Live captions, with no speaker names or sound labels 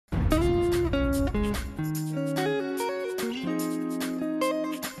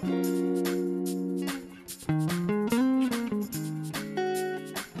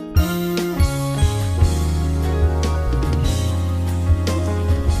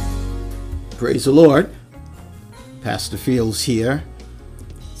Praise the Lord. Pastor Fields here.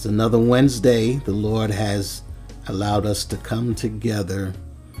 It's another Wednesday. The Lord has allowed us to come together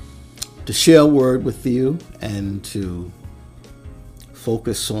to share a word with you and to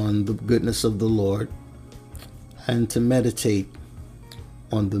focus on the goodness of the Lord and to meditate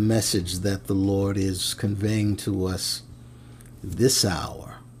on the message that the Lord is conveying to us this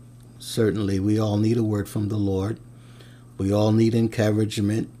hour. Certainly, we all need a word from the Lord. We all need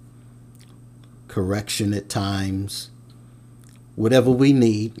encouragement, correction at times. Whatever we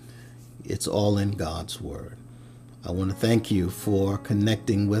need, it's all in God's Word. I want to thank you for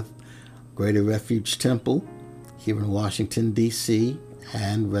connecting with Greater Refuge Temple here in Washington, D.C.,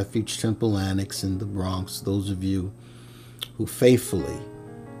 and Refuge Temple Annex in the Bronx. Those of you who faithfully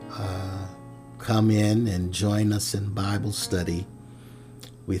come in and join us in Bible study,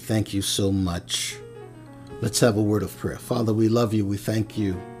 we thank you so much. Let's have a word of prayer. Father, we love you. We thank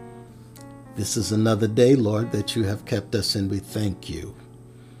you. This is another day, Lord, that you have kept us, and we thank you.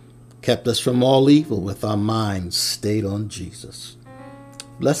 Kept us from all evil with our minds stayed on Jesus.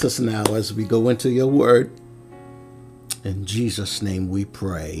 Bless us now as we go into your word. In Jesus' name we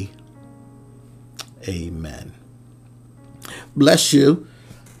pray. Amen. Bless you.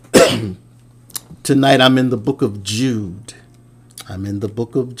 Tonight I'm in the book of Jude. I'm in the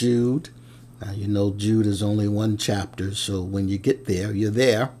book of Jude. Now, you know, Jude is only one chapter, so when you get there, you're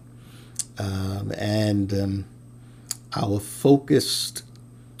there. Our focused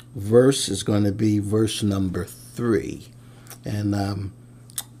verse is going to be verse number 3. And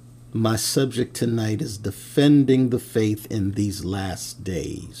my subject tonight is defending the faith in these last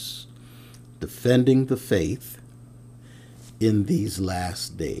days. Defending the faith in these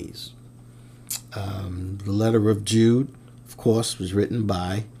last days. The letter of Jude, of course, was written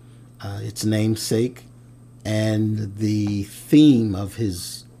by its namesake, and the theme of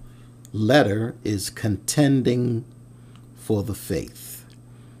his letter is contending for the faith.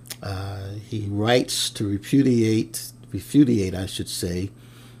 He writes to repudiate, I should say,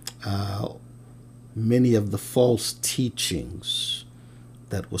 many of the false teachings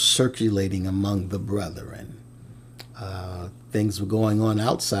that were circulating among the brethren. Things were going on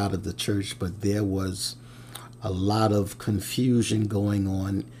outside of the church, but there was a lot of confusion going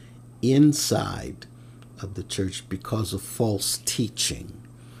on inside of the church because of false teaching.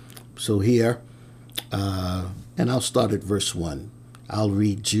 So here, and I'll start at verse 1. I'll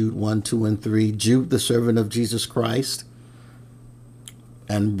read Jude 1, 2, and 3. Jude, the servant of Jesus Christ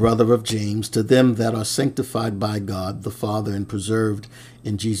and brother of James, to them that are sanctified by God the Father and preserved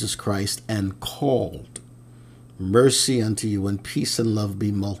in Jesus Christ and called, mercy unto you and peace and love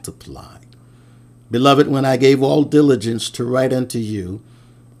be multiplied. Beloved, when I gave all diligence to write unto you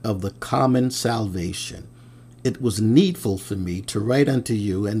of the common salvation, it was needful for me to write unto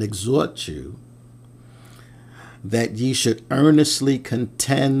you and exhort you that ye should earnestly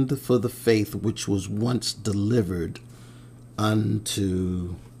contend for the faith which was once delivered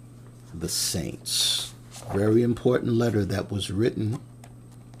unto the saints. Very important letter that was written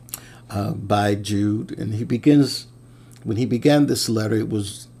by Jude, and when he began this letter, it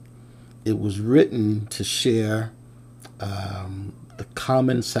was written to share the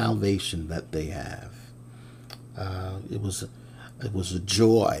common salvation that they have. It was a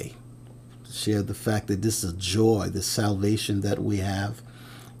joy to share the fact that this is a joy, the salvation that we have.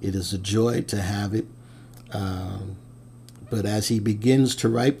 It is a joy to have it. But as he begins to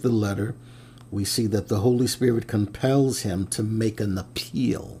write the letter, we see that the Holy Spirit compels him to make an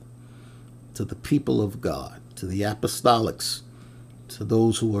appeal to the people of God, to the apostolics, to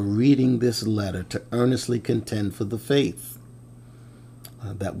those who are reading this letter, to earnestly contend for the faith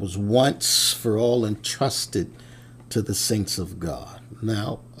that was once for all entrusted to the saints of God.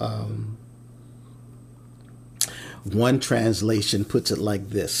 Now, one translation puts it like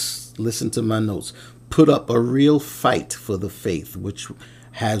this. Listen to my notes. Put up a real fight for the faith, which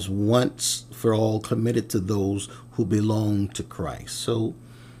has once for all committed to those who belong to Christ. So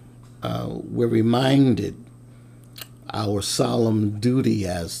we're reminded our solemn duty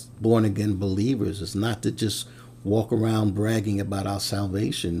as born-again believers is not to just walk around bragging about our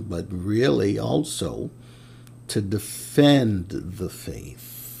salvation, but really also to defend the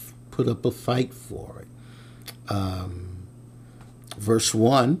faith, put up a fight for it. Verse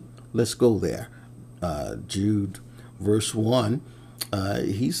 1, let's go there. Jude, verse 1,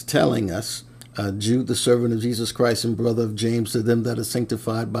 he's telling us, Jude, the servant of Jesus Christ and brother of James, to them that are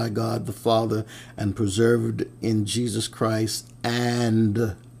sanctified by God the Father and preserved in Jesus Christ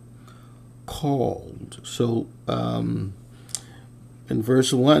and called. So in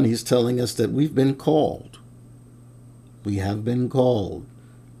verse 1, he's telling us that we've been called. We have been called.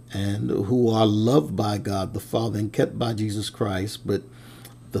 and who are loved by God the Father and kept by Jesus Christ. But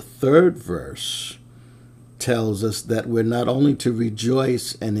the third verse tells us that we're not only to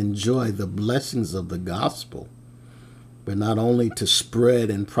rejoice and enjoy the blessings of the gospel, we're not only to spread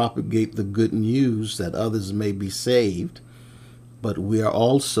and propagate the good news that others may be saved, but we are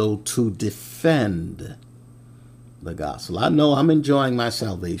also to defend the gospel. I know I'm enjoying my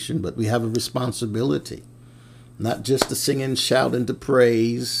salvation, but we have a responsibility, not just to sing and shout and to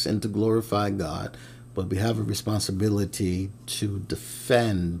praise and to glorify God, but we have a responsibility to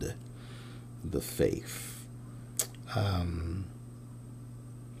defend the faith.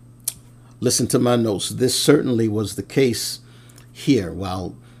 Listen to my notes. This certainly was the case here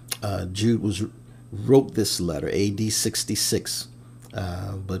while Jude wrote this letter, AD 66.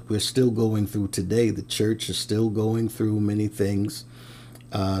 But we're still going through today. The church is still going through many things.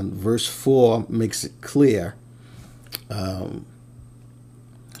 Verse 4 makes it clear.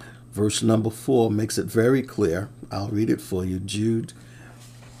 Verse number 4 makes it very clear. I'll read it for you. Jude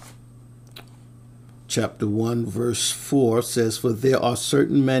chapter 1, verse 4 says, "For there are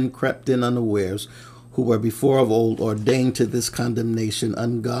certain men crept in unawares, who were before of old ordained to this condemnation,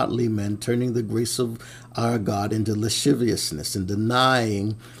 ungodly men, turning the grace of our God into lasciviousness, and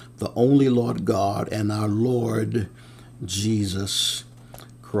denying the only Lord God and our Lord Jesus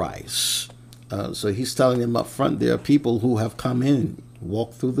Christ." So he's telling them up front, there are people who have come in,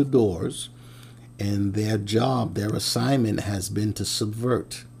 walked through the doors, and their job, their assignment has been to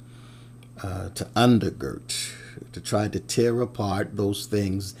subvert, to undergird, to try to tear apart those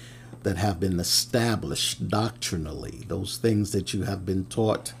things that have been established doctrinally, those things that you have been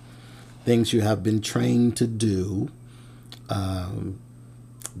taught, things you have been trained to do.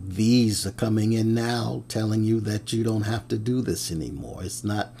 These are coming in now telling you that you don't have to do this anymore. It's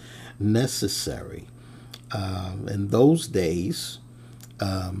not necessary. In those days,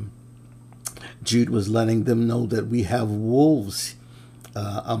 Jude was letting them know that we have wolves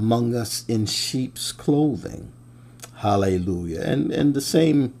among us in sheep's clothing. Hallelujah. And the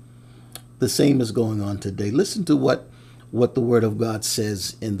same is going on today. Listen to what the Word of God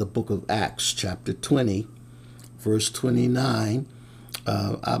says in the book of Acts, chapter 20, verse 29.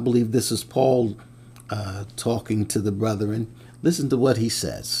 I believe this is Paul talking to the brethren. Listen to what he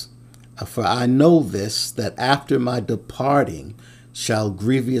says. "For I know this, that after my departing shall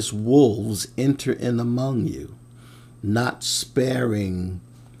grievous wolves enter in among you, not sparing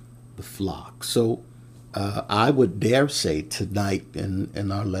the flock." So I would dare say tonight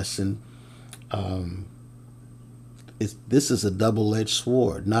in our lesson, this is a double-edged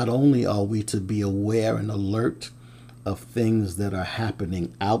sword. Not only are we to be aware and alert of things that are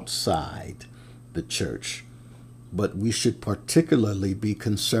happening outside the church, but we should particularly be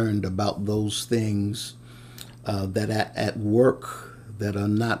concerned about those things that are at work that are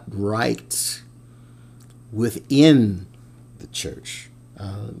not right within the church.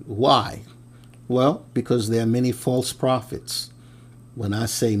 Why? Well, because there are many false prophets. When I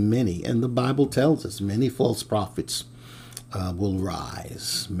say many, and the Bible tells us many false prophets will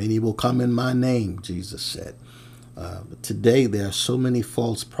rise. Many will come in my name, Jesus said. But today there are so many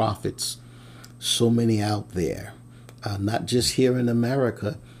false prophets, so many out there, not just here in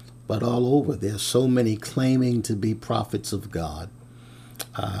America, but all over. There are so many claiming to be prophets of God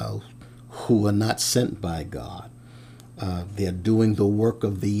who are not sent by God. They're doing the work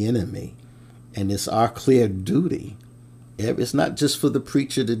of the enemy. And it's our clear duty. It's not just for the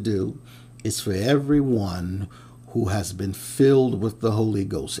preacher to do. It's for everyone who has been filled with the Holy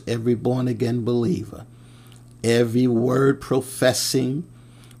Ghost, every born-again believer, every word-professing,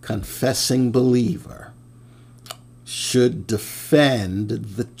 confessing believer should defend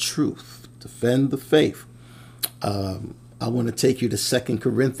the truth, defend the faith. I want to take you to 2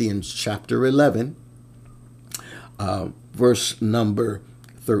 Corinthians chapter 11, verse number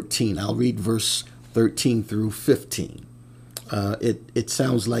 13. I'll read verse 13 through 15. It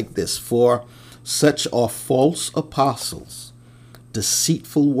sounds like this: "For such are false apostles,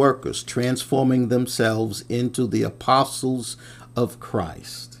 deceitful workers, transforming themselves into the apostles of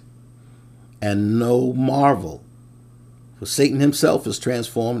Christ. And no marvel, for Satan himself is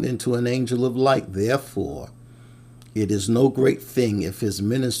transformed into an angel of light. Therefore, it is no great thing if his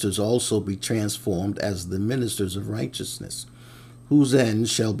ministers also be transformed as the ministers of righteousness, whose end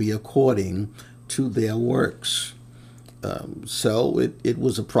shall be according to their works." So it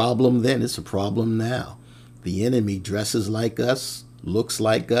was a problem then. It's a problem now. The enemy dresses like us, looks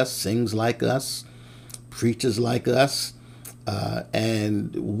like us, sings like us, preaches like us,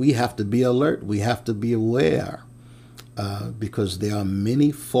 and we have to be alert. We have to be aware because there are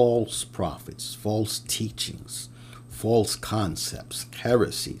many false prophets, false teachings, false concepts,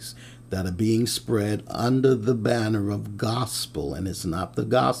 heresies that are being spread under the banner of gospel, and it's not the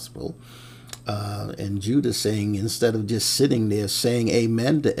gospel. And Judah saying, instead of just sitting there saying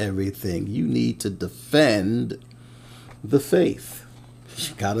amen to everything, you need to defend the faith.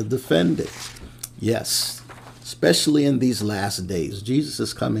 You got to defend it. Yes, especially in these last days. Jesus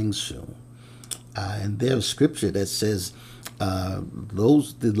is coming soon. And there's scripture that says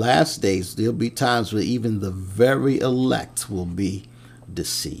the last days, there'll be times where even the very elect will be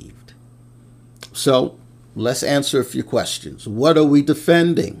deceived. So let's answer a few questions. What are we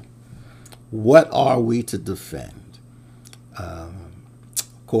defending? What are we to defend?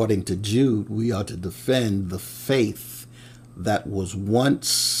 According to Jude, we are to defend the faith that was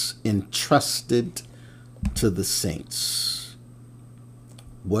once entrusted to the saints.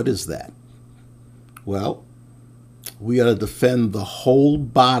 What is that? Well, we are to defend the whole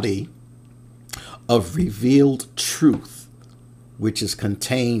body of revealed truth, which is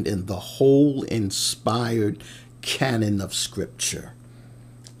contained in the whole inspired canon of Scripture.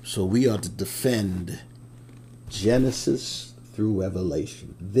 So we are to defend Genesis through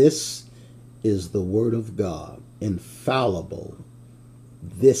Revelation. This is the Word of God, infallible.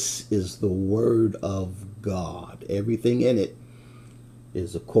 This is the Word of God. Everything in it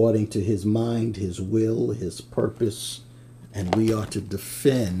is according to His mind, His will, His purpose, and we are to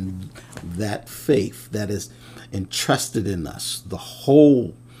defend that faith that is entrusted in us, the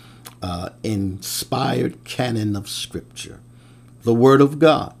whole inspired canon of Scripture, the Word of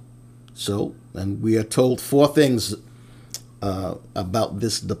God. So, and we are told four things about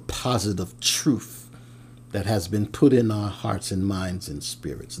this deposit of truth that has been put in our hearts and minds and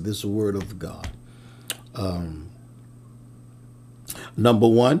spirits, this Word of God. Number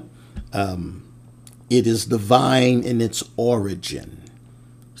one, it is divine in its origin.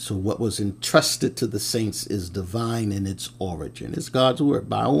 So what was entrusted to the saints is divine in its origin. It's God's word.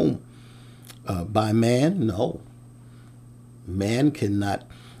 By whom? By man? No. Man cannot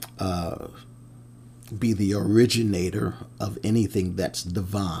be the originator of anything that's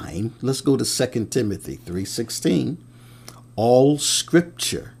divine. Let's go to 2 Timothy 3:16. All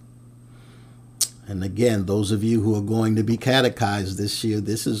Scripture. And again, those of you who are going to be catechized this year,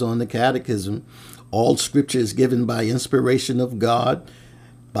 this is on the catechism. All Scripture is given by inspiration of God,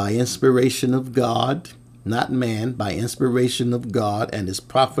 not man, by inspiration of God, and is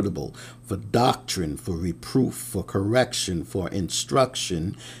profitable for doctrine, for reproof, for correction, for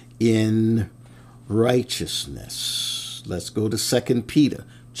instruction in righteousness. Let's go to 2 Peter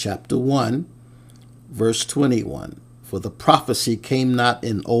chapter 1, verse 21. For the prophecy came not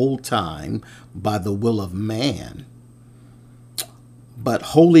in old time by the will of man, but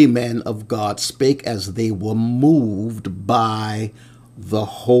holy men of God spake as they were moved by the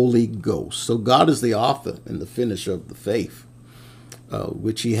Holy Ghost. So God is the author and the finisher of the faith,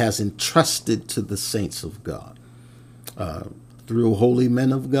 which He has entrusted to the saints of God. Through holy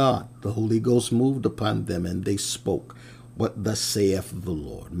men of God, the Holy Ghost moved upon them, and they spoke what thus saith the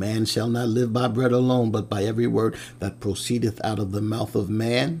Lord. Man shall not live by bread alone, but by every word that proceedeth out of the mouth of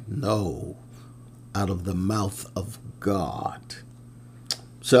man. No, out of the mouth of God.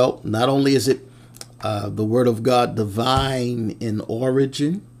 So not only is it the Word of God divine in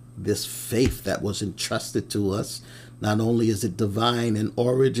origin, this faith that was entrusted to us, not only is it divine in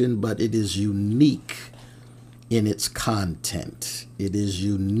origin, but it is unique in its content. It is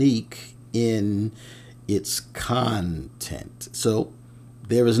unique in its content. So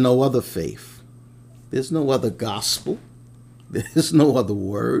there is no other faith. There's no other gospel. There's no other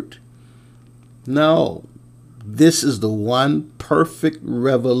word. No, this is the one perfect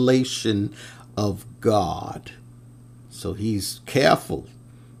revelation of God. So He's careful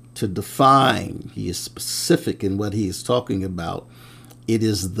to define. He is specific in what He is talking about. It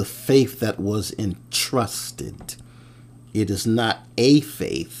is the faith that was entrusted. It is not a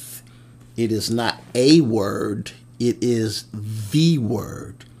faith. It is not a word. It is the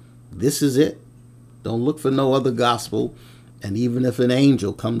word. This is it. Don't look for no other gospel. And even if an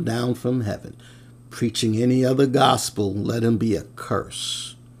angel come down from heaven preaching any other gospel, let him be a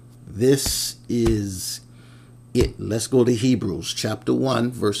curse. This is it. Let's go to Hebrews chapter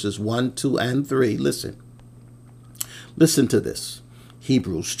 1, verses 1, 2, and 3. Listen to this.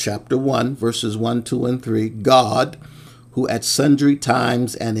 Hebrews chapter 1, verses 1, 2, and 3. God, who at sundry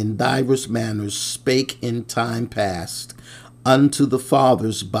times and in divers manners spake in time past unto the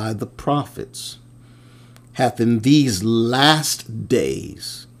fathers by the prophets, hath in these last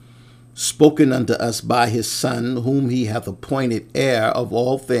days spoken unto us by His Son, whom He hath appointed heir of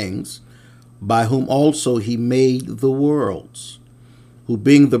all things, by whom also He made the worlds, who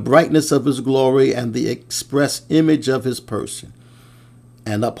being the brightness of his glory and the express image of his person,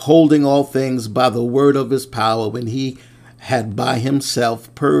 and upholding all things by the word of his power, when he had by himself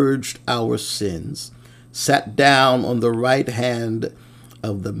purged our sins, sat down on the right hand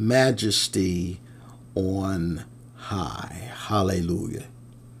of the majesty on high. Hallelujah.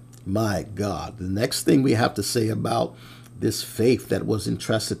 My God. The next thing we have to say about this faith that was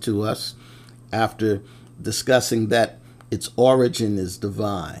entrusted to us, after discussing that its origin is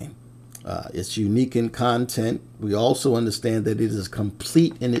divine, it's unique in content, we also understand that it is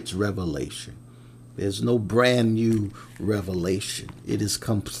complete in its revelation. There's no brand new revelation. It is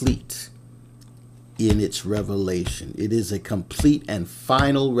complete in its revelation. It is a complete and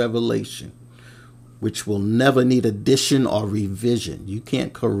final revelation, which will never need addition or revision. You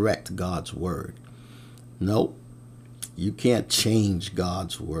can't correct God's word. Nope. You can't change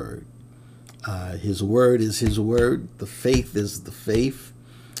God's word. His word is his word. The faith is the faith.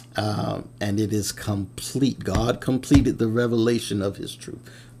 And it is complete. God completed the revelation of his truth.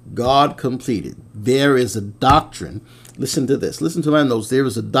 God completed. There is a doctrine. Listen to this. Listen to my notes. There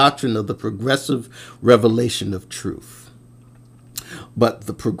is a doctrine of the progressive revelation of truth. But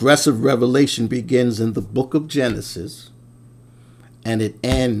the progressive revelation begins in the book of Genesis, and it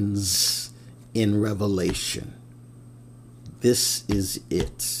ends in Revelation. This is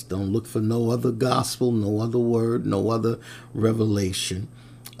it. Don't look for no other gospel, no other word, no other revelation.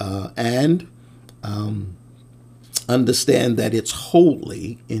 And understand that it's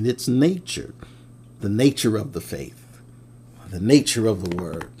holy in its nature, the nature of the faith, the nature of the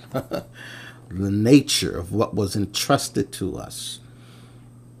word, the nature of what was entrusted to us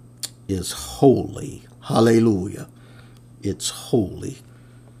is holy. Hallelujah. It's holy.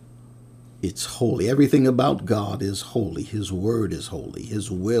 It's holy. Everything about God is holy. His word is holy.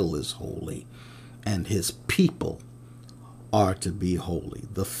 His will is holy. And his people are to be holy.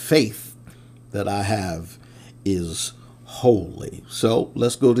 The faith that I have is holy. So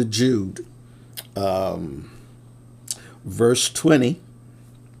let's go to Jude, verse 20.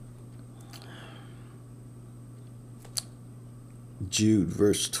 Jude,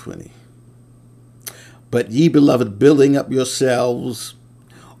 verse 20. But ye, beloved, building up yourselves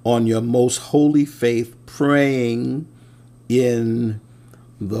on your most holy faith, praying in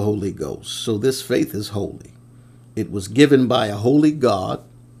the Holy Ghost. So this faith is holy. It was given by a holy God,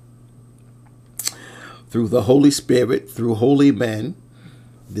 through the Holy Spirit, through holy men.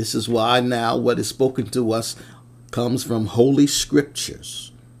 This is why now what is spoken to us comes from holy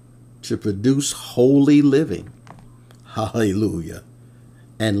scriptures to produce holy living. Hallelujah.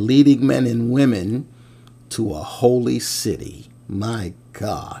 And leading men and women to a holy city. My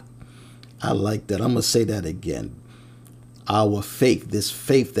God. I like that. I'm going to say that again. Our faith, this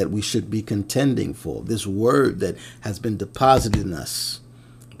faith that we should be contending for, this word that has been deposited in us,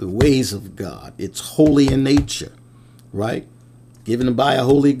 the ways of God. It's holy in nature, right? Given by a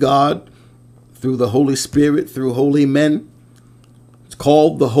holy God, through the Holy Spirit, through holy men. It's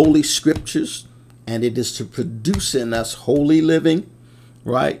called the Holy Scriptures, and it is to produce in us holy living,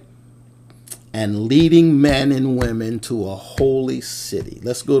 right? And leading men and women to a holy city.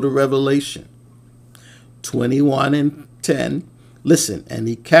 Let's go to Revelation 21 and 10. Listen, and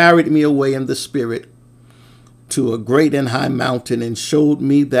he carried me away in the Spirit to a great and high mountain, and showed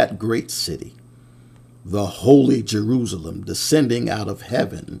me that great city, the holy Jerusalem, descending out of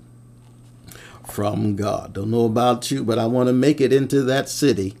heaven from God. Don't know about you, but I want to make it into that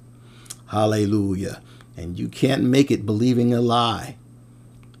city. Hallelujah. And you can't make it believing a lie,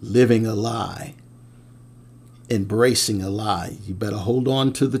 living a lie, embracing a lie. You better hold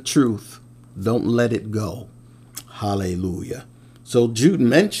on to the truth. Don't let it go. Hallelujah. So Jude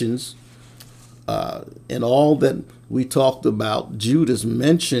mentions, in all that we talked about, Jude is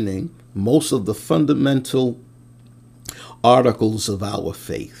mentioning most of the fundamental articles of our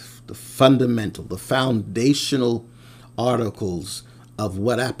faith, the foundational articles of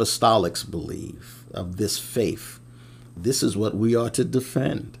what apostolics believe, of this faith. This is what we are to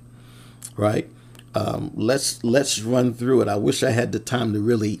defend, right? Let's run through it. I wish I had the time to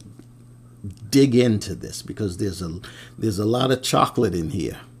really dig into this, because there's a lot of chocolate in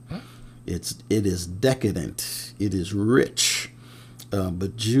here. It is decadent. It is rich.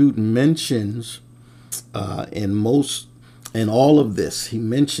 But Jude mentions in all of this, he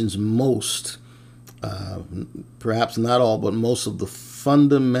mentions most, perhaps not all, but most of the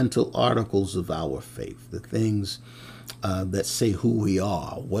fundamental articles of our faith, the things that say who we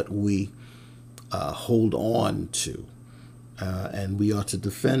are, what we hold on to, and we are to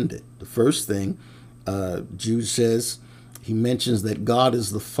defend it. The first thing, Jude says, he mentions that God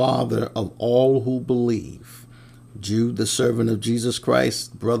is the Father of all who believe. Jude, the servant of Jesus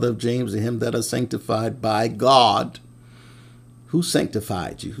Christ, brother of James, and him that are sanctified by God. Who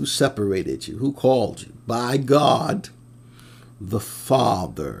sanctified you? Who separated you? Who called you? By God, the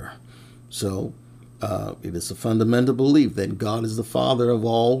Father. So it is a fundamental belief that God is the Father of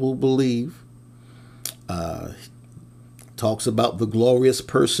all who believe. Talks about the glorious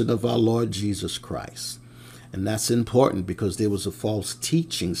person of our Lord Jesus Christ. And that's important because there was a false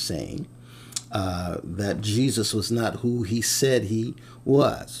teaching saying that Jesus was not who he said he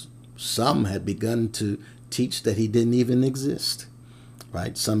was. Some had begun to teach that he didn't even exist,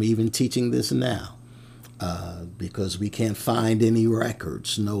 right? Some even teaching this now because we can't find any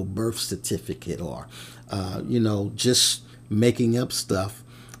records, no birth certificate or, just making up stuff.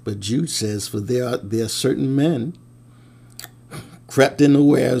 But Jude says, for there are certain men crept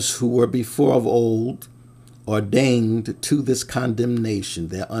unawares who were before of old ordained to this condemnation.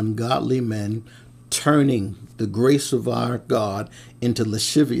 They're ungodly men turning the grace of our God into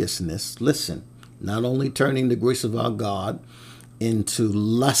lasciviousness. Listen, not only turning the grace of our God into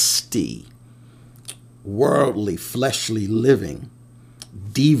lusty, worldly, fleshly living,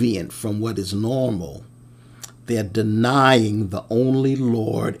 deviant from what is normal, they're denying the only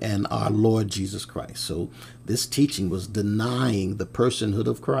Lord and our Lord Jesus Christ. So this teaching was denying the personhood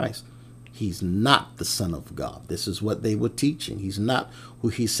of Christ. He's not the Son of God. This is what they were teaching. He's not who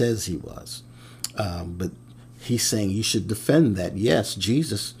he says he was. But he's saying you should defend that. Yes,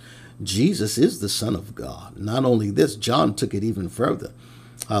 Jesus is the Son of God. Not only this, John took it even further.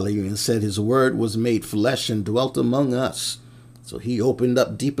 Hallelujah. And said his word was made flesh and dwelt among us. So he opened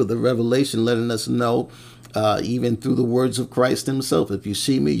up deeper the revelation, letting us know, even through the words of Christ himself, if you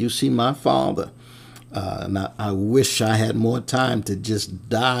see me, you see my Father. And I wish I had more time to just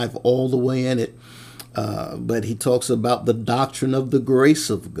dive all the way in it. But he talks about the doctrine of the grace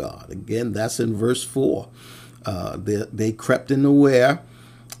of God. Again, that's in verse 4. They crept unaware,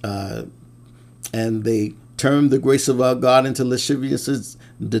 and they turned the grace of our God into lasciviousness,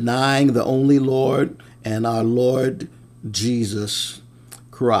 denying the only Lord and our Lord Jesus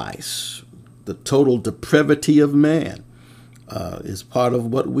Christ. The total depravity of man is part of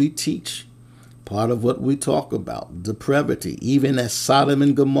what we teach, part of what we talk about, depravity, even as Sodom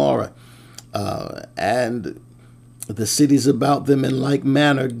and Gomorrah and the cities about them in like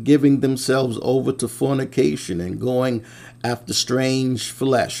manner, giving themselves over to fornication and going after strange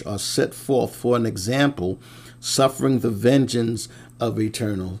flesh, are set forth for an example, suffering the vengeance of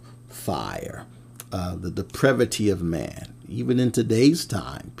eternal fire. The depravity of man. Even in today's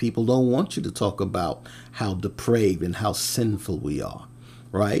time, people don't want you to talk about how depraved and how sinful we are,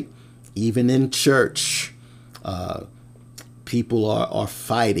 right? Even in church, people are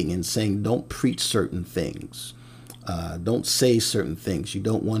fighting and saying, don't preach certain things. Don't say certain things. You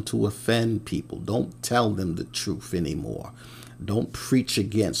don't want to offend people. Don't tell them the truth anymore. Don't preach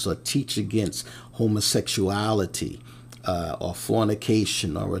against or teach against homosexuality or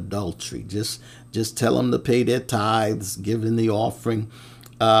fornication or adultery. Just tell them to pay their tithes, give in the offering.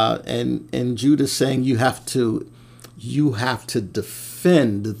 And Jude is saying you have to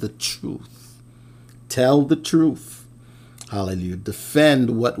defend the truth. Tell the truth. Hallelujah.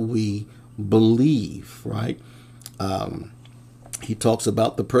 Defend what we believe, right? He talks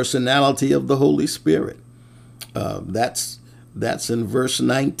about the personality of the Holy Spirit. That's in verse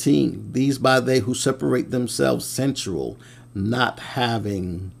 19. These by they who separate themselves sensual, not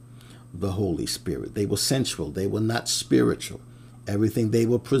having the Holy Spirit. They were sensual. They were not spiritual. Everything they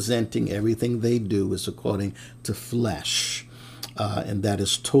were presenting, everything they do is according to flesh. And that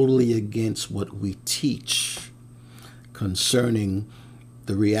is totally against what we teach concerning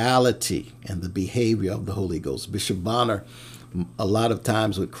the reality and the behavior of the Holy Ghost. Bishop Bonner, a lot of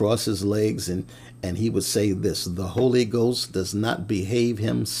times, would cross his legs and he would say this: the Holy Ghost does not behave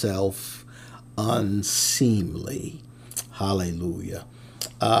himself unseemly. Hallelujah.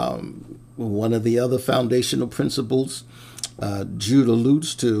 One of the other foundational principles Jude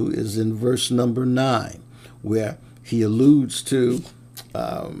alludes to is in verse number 9, where he alludes to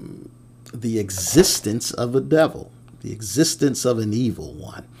the existence of a devil, the existence of an evil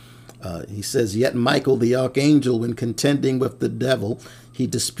one. He says, yet Michael the archangel, when contending with the devil, he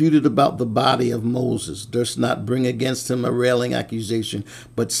disputed about the body of Moses, durst not bring against him a railing accusation,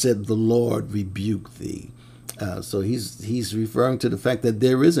 but said, the Lord rebuke thee. So he's referring to the fact that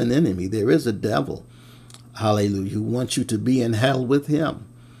there is an enemy, there is a devil, hallelujah, who wants you to be in hell with him.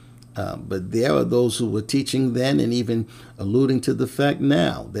 But there are those who were teaching then and even alluding to the fact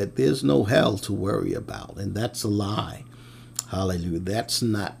now that there's no hell to worry about, and that's a lie. Hallelujah. That's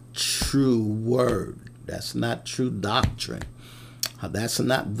not true word. That's not true doctrine. That's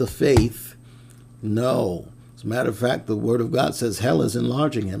not the faith. No. As a matter of fact, the Word of God says hell is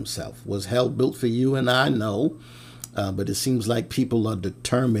enlarging himself. Was hell built for you and I? No. But it seems like people are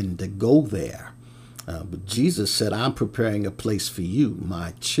determined to go there. But Jesus said, I'm preparing a place for you,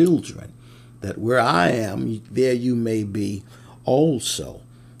 my children, that where I am, there you may be also.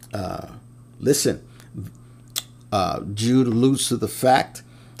 Listen, Jude alludes to the fact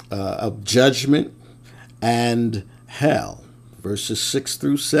of judgment and hell. Verses 6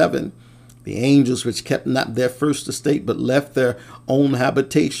 through 7. The angels which kept not their first estate, but left their own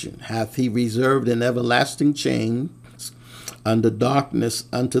habitation, hath he reserved in everlasting chains under darkness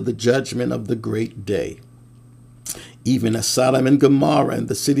unto the judgment of the great day. Even as Sodom and Gomorrah and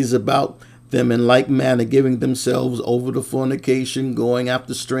the cities about them in like manner, giving themselves over to fornication, going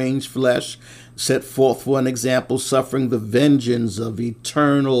after strange flesh, set forth for an example, suffering the vengeance of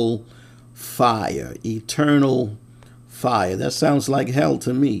eternal fire. Eternal fire. That sounds like hell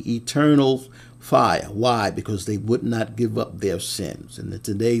to me. Eternal fire. Why? Because they would not give up their sins. And in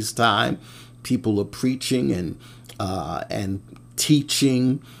today's time, people are preaching and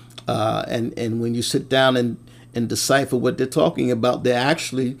teaching, and when you sit down and decipher what they're talking about, they're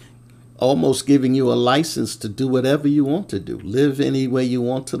actually almost giving you a license to do whatever you want to do, live any way you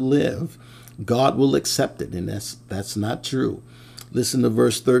want to live. God will accept it, and that's not true. Listen to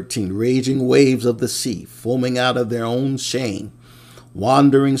verse 13. Raging waves of the sea, foaming out of their own shame,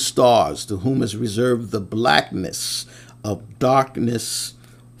 wandering stars, to whom is reserved the blackness of darkness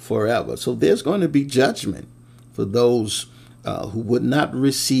forever. So there's going to be judgment for those who would not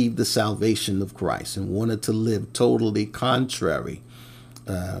receive the salvation of Christ and wanted to live totally contrary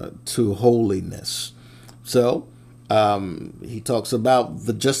to holiness. So he talks about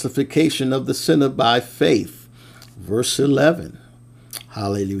the justification of the sinner by faith. Verse 11.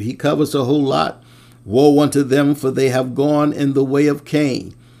 Hallelujah. He covers a whole lot. Woe unto them, for they have gone in the way of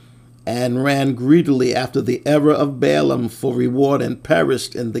Cain, and ran greedily after the error of Balaam for reward, and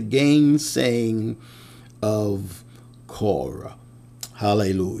perished in the gainsaying of Korah.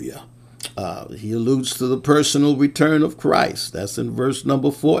 Hallelujah. He alludes to the personal return of Christ. That's in verse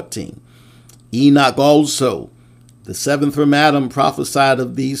number 14. Enoch also, the seventh from Adam, prophesied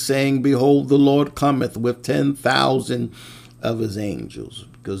of these, saying, Behold, the Lord cometh with 10,000 of his angels.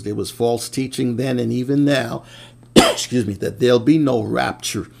 Because there was false teaching then and even now, excuse me, that there'll be no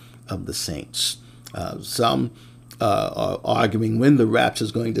rapture of the saints. Some are arguing when the rapture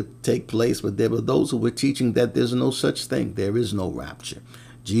is going to take place, but there were those who were teaching that there's no such thing. There is no rapture.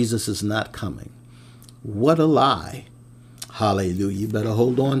 Jesus is not coming. What a lie. Hallelujah. You better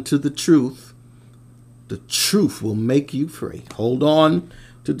hold on to the truth. The truth will make you free. Hold on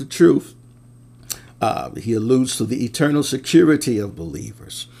to the truth. He alludes to the eternal security of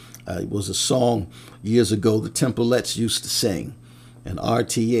believers. It was a song years ago the Templets used to sing. And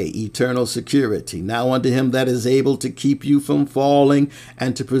RTA, eternal security. Now unto him that is able to keep you from falling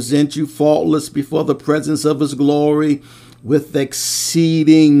and to present you faultless before the presence of his glory with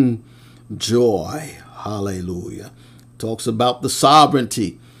exceeding joy. Hallelujah. Talks about the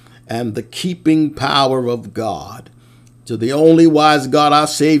sovereignty and the keeping power of God. To the only wise God, our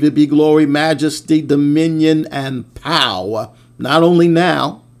Savior, be glory, majesty, dominion, and power, not only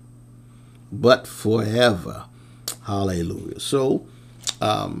now, but forever. Hallelujah. So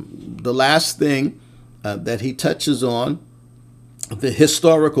the last thing that he touches on, the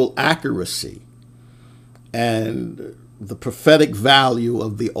historical accuracy and the prophetic value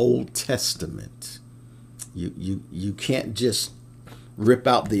of the Old Testament. You can't just rip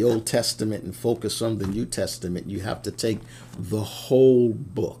out the Old Testament and focus on the New Testament. You have to take the whole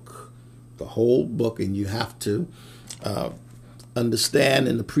book, and you have to understand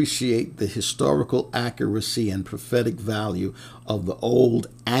and appreciate the historical accuracy and prophetic value of the Old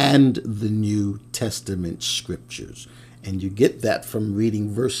and the New Testament scriptures. And you get that from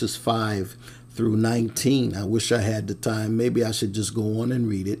reading verses 5 through 19. I wish I had the time. Maybe I should just go on and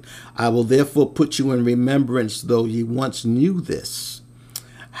read it. I will therefore put you in remembrance, though ye once knew this,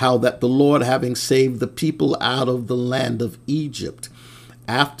 how that the Lord, having saved the people out of the land of Egypt,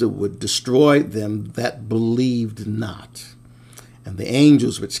 afterward destroyed them that believed not. And the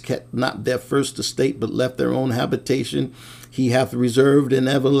angels which kept not their first estate, but left their own habitation, he hath reserved in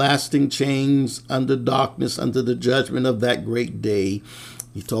everlasting chains under darkness, under the judgment of that great day.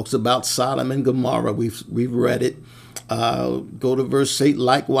 He talks about Sodom and Gomorrah. We've read it. Go to verse 8.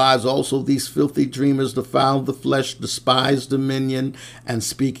 Likewise, also these filthy dreamers defile the flesh, despise dominion, and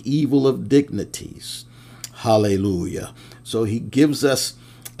speak evil of dignities. Hallelujah. So he gives us,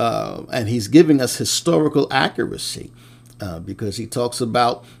 and he's giving us historical accuracy. Because he talks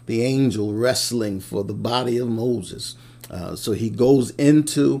about the angel wrestling for the body of Moses. So he goes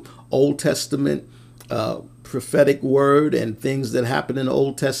into Old Testament prophetic word and things that happen in the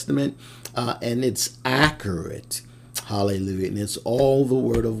Old Testament, and it's accurate. Hallelujah. And it's all the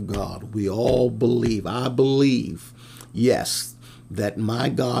word of God. We all believe. I believe, yes, that my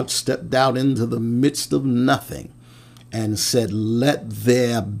God stepped out into the midst of nothing and said, let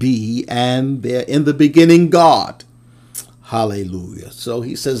there be, and there in the beginning God. Hallelujah. So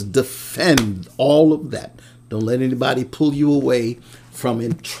he says, defend all of that. Don't let anybody pull you away from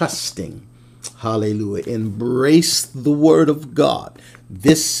entrusting. Hallelujah. Embrace the word of God.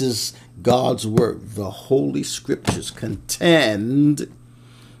 This is God's word. The Holy Scriptures contend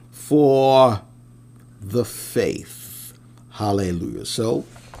for the faith. Hallelujah. So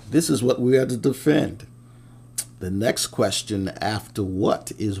this is what we are to defend. The next question after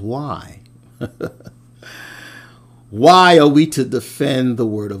what is why? Why are we to defend the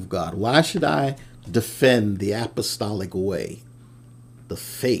word of God? Why should I defend the apostolic way, the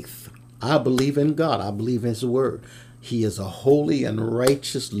faith? I believe in God. I believe in his word. He is a holy and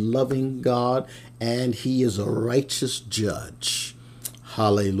righteous, loving God, and he is a righteous judge.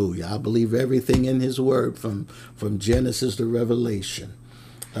 Hallelujah. I believe everything in his word from Genesis to Revelation.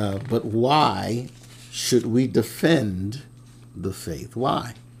 But why should we defend the faith?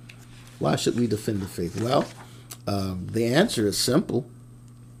 Why? Why should we defend the faith? Well, the answer is simple.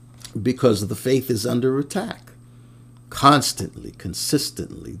 Because the faith is under attack. Constantly,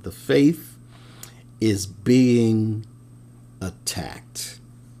 consistently. The faith is being attacked.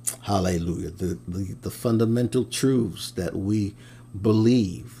 Hallelujah. The fundamental truths that we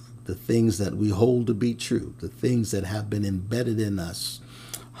believe, the things that we hold to be true, the things that have been embedded in us.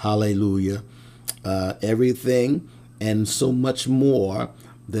 Hallelujah. Everything and so much more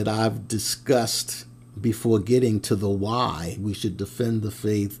that I've discussed before getting to the why we should defend the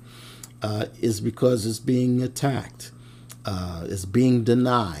faith is because it's being attacked. It's being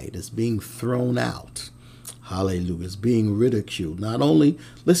denied. It's being thrown out. Hallelujah. It's being ridiculed. Not only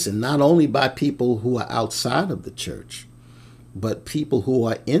by people who are outside of the church, but people who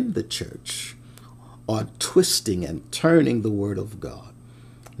are in the church are twisting and turning the word of God.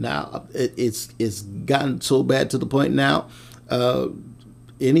 Now, it's gotten so bad to the point now,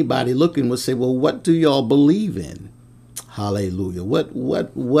 anybody looking would say, well, what do y'all believe in? Hallelujah.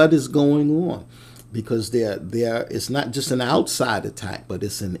 What is going on? Because it's not just an outside attack, but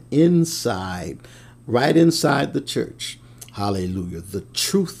it's an inside, right inside the church. Hallelujah. The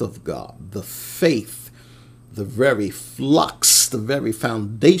truth of God, the faith, the very flux, the very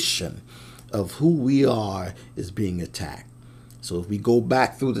foundation of who we are is being attacked. So if we go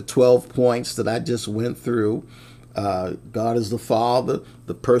back through the 12 points that I just went through, God is the Father,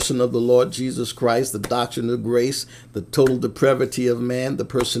 the person of the Lord Jesus Christ, the doctrine of grace, the total depravity of man, the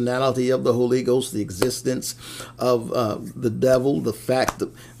personality of the Holy Ghost, the existence of the devil, the fact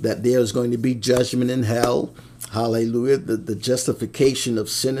that there is going to be judgment in hell. Hallelujah. The justification of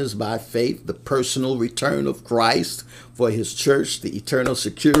sinners by faith, the personal return of Christ for his church, the eternal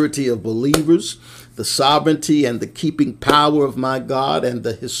security of believers, the sovereignty and the keeping power of my God, and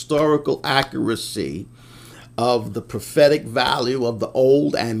the historical accuracy of the prophetic value of the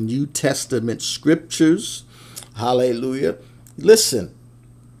Old and New Testament scriptures. Hallelujah. Listen,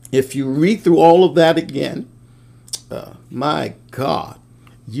 if you read through all of that again, my God,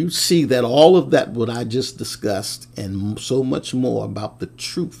 you see that all of that, what I just discussed, and so much more about the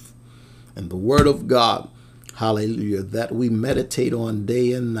truth and the word of God, hallelujah, that we meditate on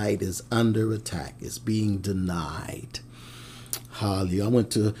day and night is under attack, is being denied.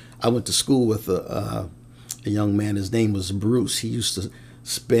 Hallelujah. I went to school with a young man. His name was Bruce. He used to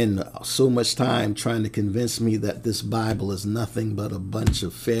spend so much time trying to convince me that this Bible is nothing but a bunch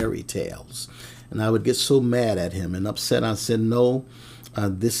of fairy tales. And I would get so mad at him and upset. I said, no,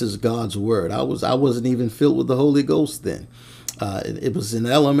 this is God's word. I wasn't even filled with the Holy Ghost then. It was in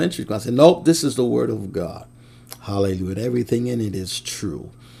elementary school. I said, nope, this is the word of God. Hallelujah. Everything in it is true.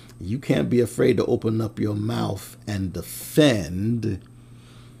 You can't be afraid to open up your mouth and defend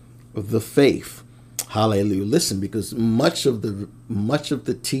the faith. Hallelujah. Listen, because much of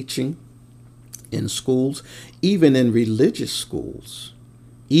the teaching in schools, even in religious schools,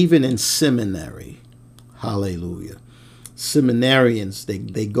 even in seminary, hallelujah, seminarians,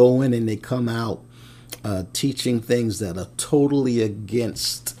 they go in and they come out teaching things that are totally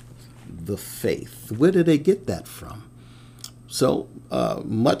against the faith. Where do they get that from? So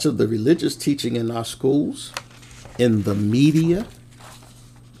much of the religious teaching in our schools, in the media,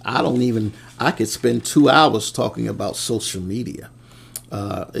 I could spend 2 hours talking about social media.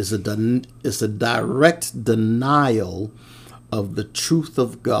 It's a direct denial of the truth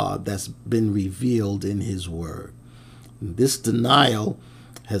of God that's been revealed in his word. This denial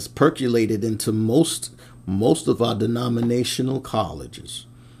has percolated into most most of our denominational colleges,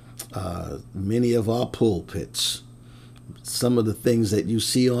 many of our pulpits, some of the things that you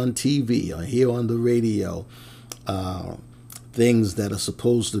see on TV or hear on the radio, things that are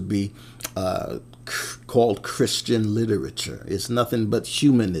supposed to be called Christian literature. It's nothing but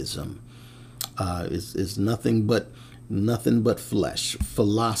humanism. It's nothing but flesh,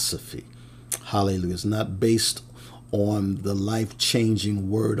 philosophy. Hallelujah. It's not based on the life-changing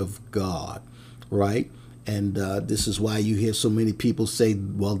Word of God, right? And this is why you hear so many people say,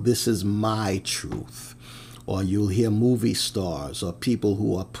 well, this is my truth. Or you'll hear movie stars or people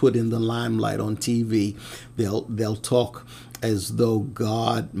who are put in the limelight on TV. They'll talk as though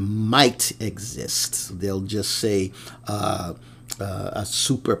God might exist. They'll just say a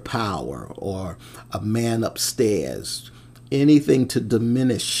superpower or a man upstairs. Anything to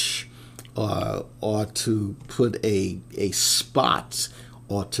diminish or to put a spot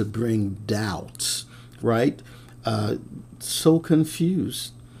or to bring doubt, right? So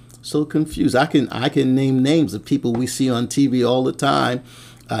confused. So confused. I can name names of people we see on TV all the time,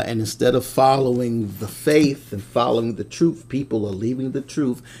 and instead of following the faith and following the truth, people are leaving the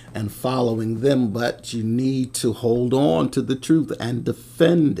truth and following them. But you need to hold on to the truth and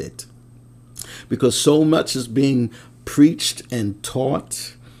defend it, because so much is being preached and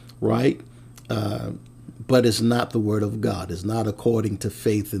taught, right? But it's not the Word of God. It's not according to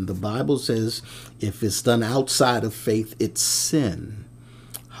faith. And the Bible says if it's done outside of faith, it's sin.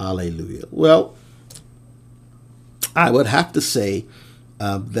 Hallelujah. Well, I would have to say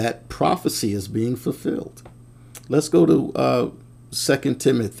that prophecy is being fulfilled. Let's go to 2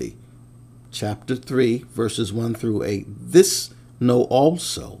 Timothy chapter 3, verses 1 through 8. This know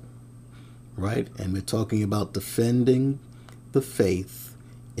also, right? And we're talking about defending the faith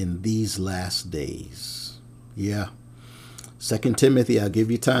in these last days. Yeah. 2 Timothy, I'll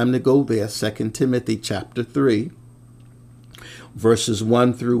give you time to go there. 2 Timothy chapter 3. Verses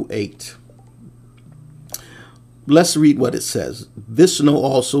 1 through 8. Let's read what it says. This know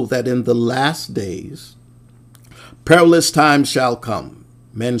also that in the last days perilous times shall come.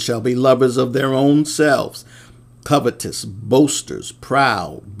 Men shall be lovers of their own selves, covetous, boasters,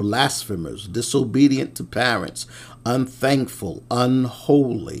 proud, blasphemers, disobedient to parents, unthankful,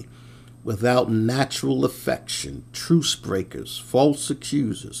 unholy, without natural affection, truce breakers, false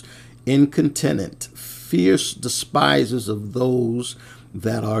accusers, incontinent, fierce despisers of those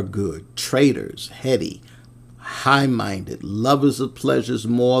that are good, traitors, heady, high-minded, lovers of pleasures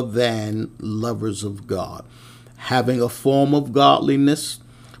more than lovers of God, having a form of godliness,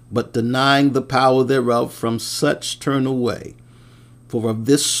 but denying the power thereof. From such turn away. For of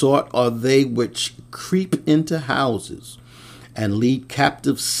this sort are they which creep into houses, and lead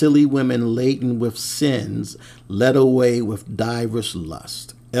captive silly women laden with sins, led away with divers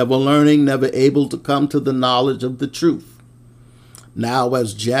lusts, ever learning, never able to come to the knowledge of the truth. Now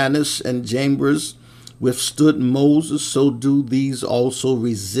as Jannes and Jambres withstood Moses, so do these also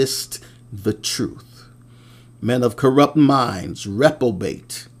resist the truth. Men of corrupt minds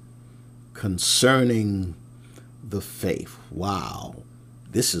reprobate concerning the faith. Wow.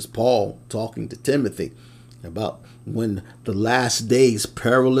 This is Paul talking to Timothy about when the last days,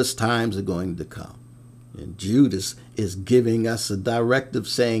 perilous times are going to come. And Judas is giving us a directive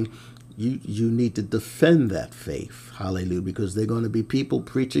saying, you need to defend that faith. Hallelujah. Because they're going to be people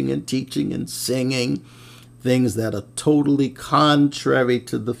preaching and teaching and singing things that are totally contrary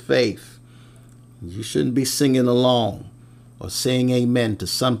to the faith. You shouldn't be singing along or saying amen to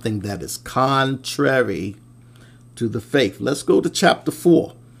something that is contrary to the faith. Let's go to chapter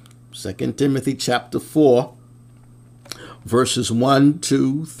 4. 2 Timothy chapter 4. Verses 1,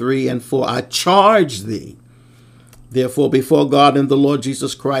 2, 3, and 4. I charge thee, therefore, before God and the Lord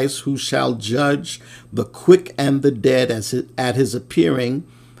Jesus Christ, who shall judge the quick and the dead at his appearing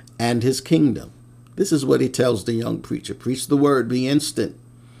and his kingdom. This is what he tells the young preacher. Preach the word, be instant,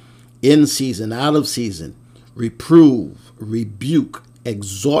 in season, out of season, reprove, rebuke,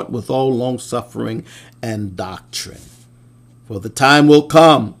 exhort with all longsuffering and doctrine. For the time will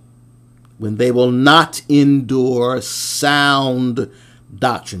come when they will not endure sound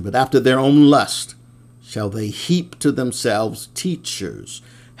doctrine, but after their own lust shall they heap to themselves teachers,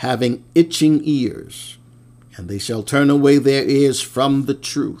 having itching ears, and they shall turn away their ears from the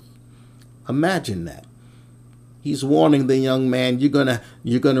truth. Imagine that. He's warning the young man, you're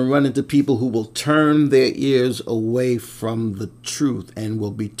gonna run into people who will turn their ears away from the truth and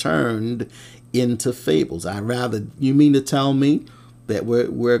will be turned into fables. You mean to tell me that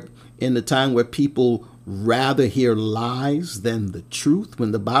we're in the time where people rather hear lies than the truth,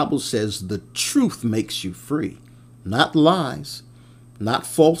 when the Bible says the truth makes you free? Not lies, not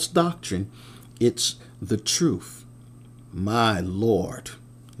false doctrine. It's the truth. My Lord,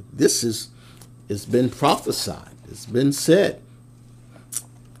 it's been prophesied. It's been said.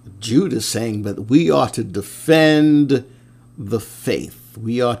 Jude is saying that we are to defend the faith.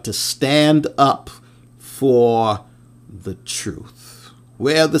 We are to stand up for the truth.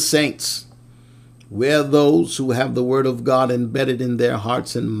 Where are the saints? Where are those who have the word of God embedded in their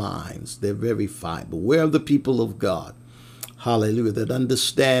hearts and minds, their very fiber? Where are the people of God? Hallelujah, that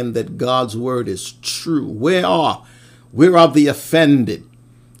understand that God's word is true. Where are the offended?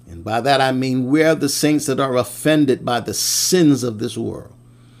 And by that I mean, where are the saints that are offended by the sins of this world?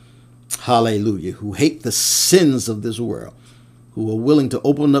 Hallelujah, who hate the sins of this world, who are willing to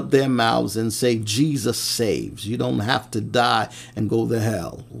open up their mouths and say, Jesus saves. You don't have to die and go to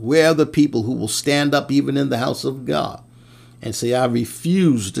hell. Where are the people who will stand up even in the house of God and say, I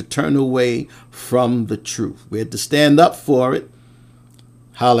refuse to turn away from the truth? We had to stand up for it.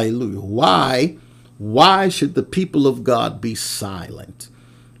 Hallelujah. Why? Why should the people of God be silent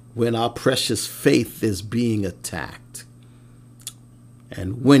when our precious faith is being attacked?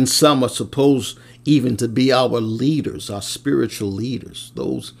 And when some are supposed even to be our leaders, our spiritual leaders,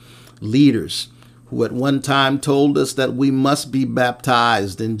 those leaders who at one time told us that we must be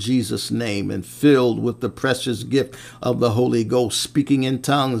baptized in Jesus' name and filled with the precious gift of the Holy Ghost, speaking in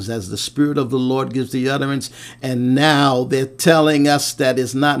tongues as the Spirit of the Lord gives the utterance. And now they're telling us that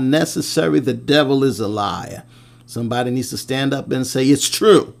it's not necessary. The devil is a liar. Somebody needs to stand up and say, it's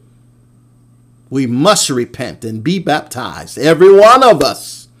true. We must repent and be baptized, every one of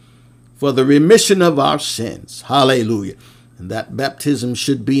us, for the remission of our sins. Hallelujah. And that baptism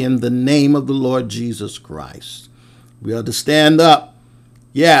should be in the name of the Lord Jesus Christ. We are to stand up.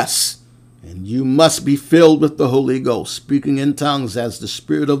 Yes. And you must be filled with the Holy Ghost, speaking in tongues as the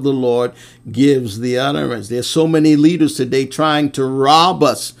Spirit of the Lord gives the utterance. There's so many leaders today trying to rob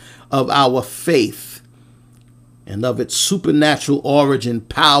us of our faith and of its supernatural origin,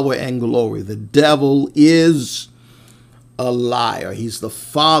 power, and glory. The devil is a liar. He's the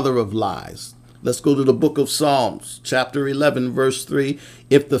father of lies. Let's go to the book of Psalms, chapter 11, verse 3.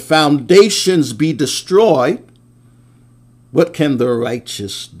 If the foundations be destroyed, what can the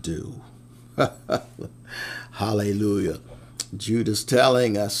righteous do? Hallelujah. Jude is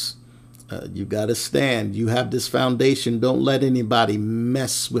telling us, you got to stand. You have this foundation. Don't let anybody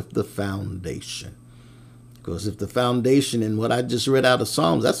mess with the foundation. Because if the foundation, and what I just read out of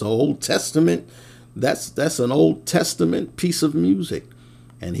Psalms, that's an Old Testament, that's an Old Testament piece of music.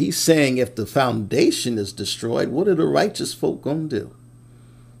 And he's saying if the foundation is destroyed, what are the righteous folk going to do?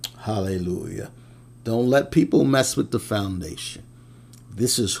 Hallelujah. Don't let people mess with the foundation.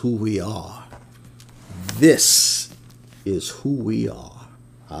 This is who we are. This is who we are.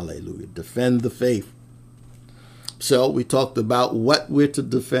 Hallelujah. Defend the faith. So we talked about what we're to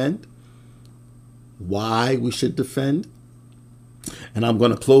defend, why we should defend. And I'm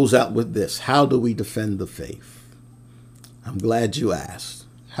going to close out with this. How do we defend the faith? I'm glad you asked.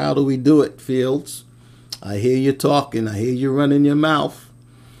 How do we do it, Fields? I hear you talking. I hear you running your mouth.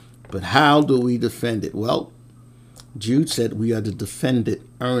 But how do we defend it? Well, Jude said we are to defend it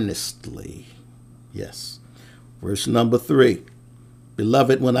earnestly. Yes. Verse number 3.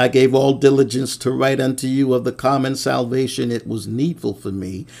 Beloved, when I gave all diligence to write unto you of the common salvation, it was needful for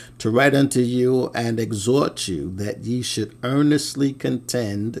me to write unto you and exhort you that ye should earnestly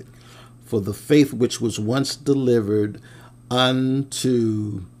contend for the faith which was once delivered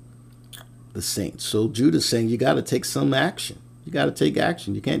unto the saints. So Jude is saying you got to take some action. You got to take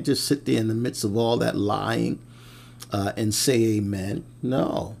action. You can't just sit there in the midst of all that lying and say amen.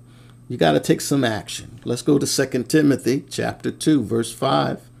 No. You got to take some action. Let's go to 2 Timothy chapter 2, verse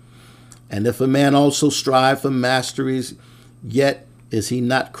 5. And if a man also strive for masteries, yet is he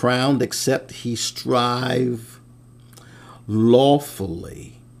not crowned except he strive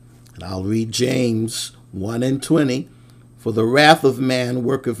lawfully. And I'll read James 1:20. For the wrath of man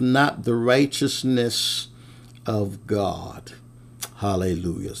worketh not the righteousness of God.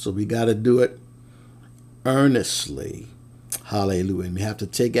 Hallelujah. So we got to do it earnestly. Hallelujah. And we have to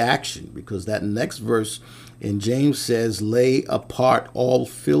take action, because that next verse in James says, lay apart all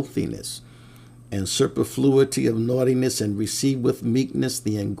filthiness and superfluity of naughtiness, and receive with meekness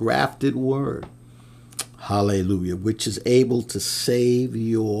the engrafted word. Hallelujah. Which is able to save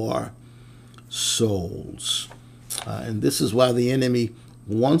your souls. And this is why the enemy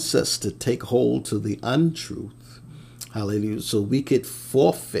wants us to take hold to the untruth. Hallelujah. So we could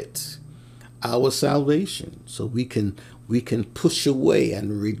forfeit our salvation. So we can push away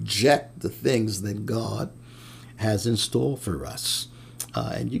and reject the things that God has in store for us.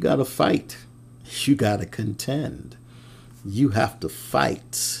 And you got to fight. You got to contend. You have to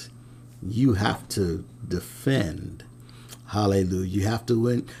fight you have to defend. Hallelujah. You have to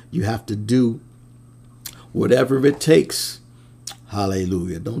win. You have to do whatever it takes.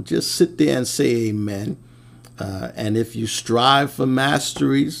 Hallelujah. Don't just sit there and say amen. And if you strive for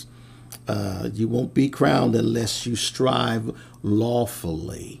masteries, you won't be crowned unless you strive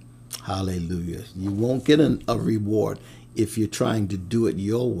lawfully. Hallelujah. You won't get a reward if you're trying to do it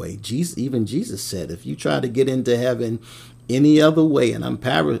your way. Even Jesus said, if you try to get into heaven any other way, and I'm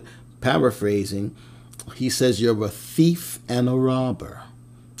paraphrasing, he says you're a thief and a robber.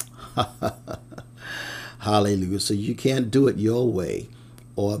 Hallelujah. So you can't do it your way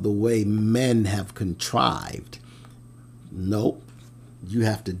or the way men have contrived. Nope. You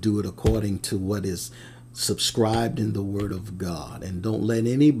have to do it according to what is subscribed in the Word of God. And don't let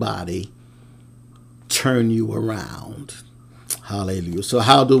anybody turn you around. Hallelujah. So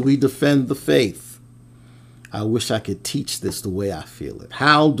how do we defend the faith? I wish I could teach this the way I feel it.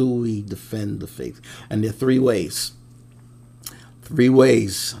 How do we defend the faith? And there are three ways. 3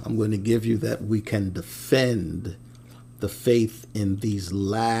 ways I'm going to give you that we can defend the faith in these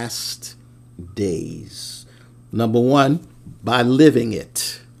last days. Number 1, by living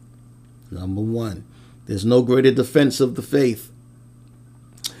it. Number 1, there's no greater defense of the faith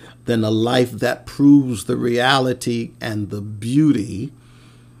than a life that proves the reality and the beauty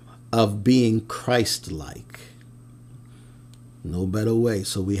of being Christ-like. No better way.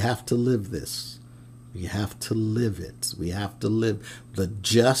 So we have to live this. We have to live it. We have to live. The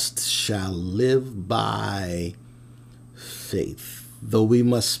just shall live by faith. Though we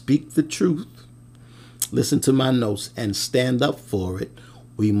must speak the truth, listen to my notes, and stand up for it,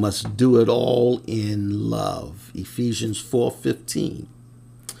 we must do it all in love. Ephesians 4:15.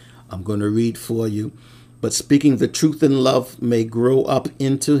 I'm going to read for you. But speaking the truth in love may grow up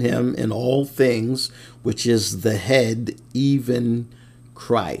into him in all things, which is the head, even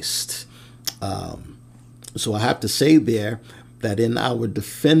Christ. So I have to say there that in our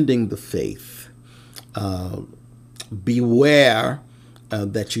defending the faith, beware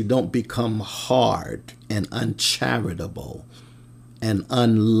that you don't become hard and uncharitable and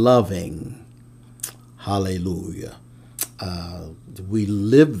unloving. Hallelujah. We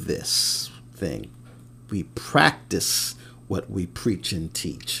live this thing. We practice what we preach and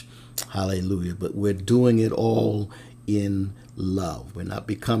teach. Hallelujah. But we're doing it all in love. We're not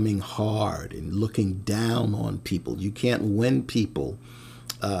becoming hard and looking down on people. You can't win people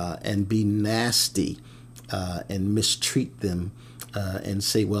and be nasty and mistreat them and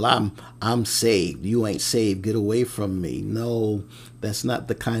say, well, I'm saved. You ain't saved. Get away from me. No, that's not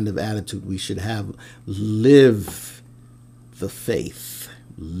the kind of attitude we should have. Live the faith.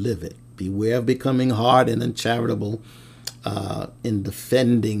 Live it. Beware of becoming hard and uncharitable in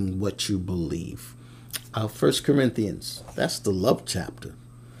defending what you believe. 1 Corinthians, that's the love chapter.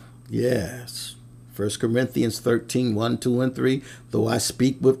 Yes. 1 Corinthians 13, 1, 2, and 3. Though I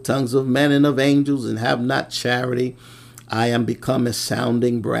speak with tongues of men and of angels and have not charity, I am become a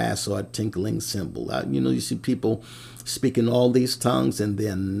sounding brass or a tinkling cymbal. You see people speaking all these tongues and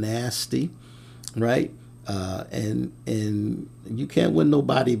they're nasty, right? And you can't win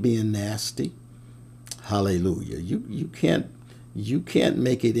nobody being nasty. Hallelujah. You can't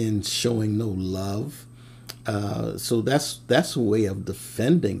make it in showing no love. So that's a way of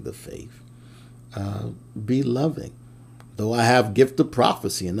defending the faith. Be loving. Though I have gift of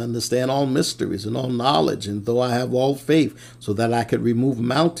prophecy and understand all mysteries and all knowledge, and though I have all faith so that I could remove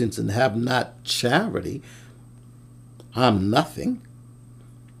mountains and have not charity, I'm nothing.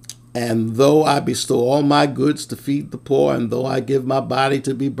 And though I bestow all my goods to feed the poor, and though I give my body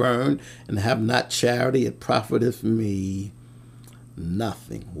to be burned and have not charity, it profiteth me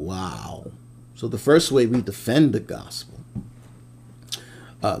nothing. Wow. So the first way we defend the gospel,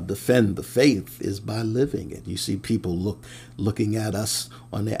 defend the faith, is by living it. You see people looking at us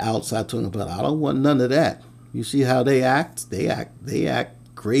on the outside talking about, I don't want none of that. You see how they act? They act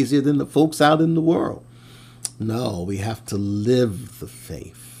crazier than the folks out in the world. No, we have to live the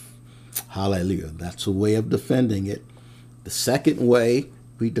faith. Hallelujah. That's a way of defending it. The second way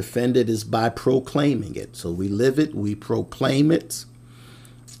we defend it is by proclaiming it. So we live it, we proclaim it,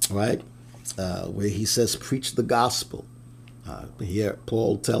 right? Where he says, preach the gospel. Here,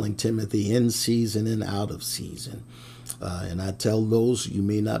 Paul telling Timothy, in season and out of season. And I tell those, you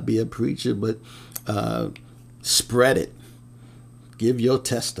may not be a preacher, but spread it. Give your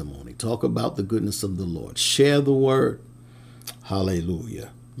testimony. Talk about the goodness of the Lord. Share the word.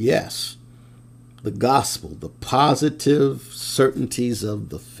 Hallelujah. Yes, the gospel, the positive certainties of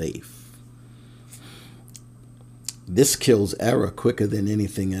the faith. This kills error quicker than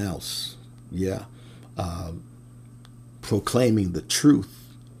anything else. Yeah. Proclaiming the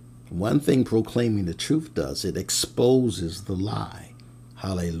truth. One thing proclaiming the truth does, it exposes the lie.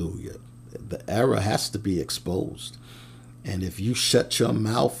 Hallelujah. The error has to be exposed. And if you shut your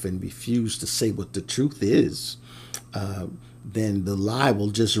mouth and refuse to say what the truth is, then the lie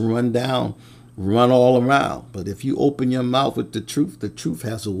will just run all around. But if you open your mouth with the truth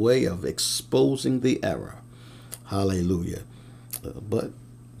has a way of exposing the error. Hallelujah. But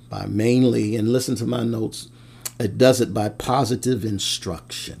by mainly, and listen to my notes, it does it by positive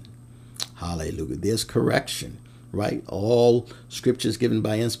instruction. Hallelujah. There's correction, right? All scripture is given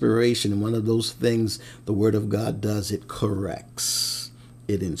by inspiration, and one of those things the word of God does, it corrects,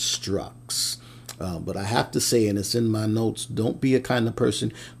 it instructs. But I have to say, and it's in my notes, don't be a kind of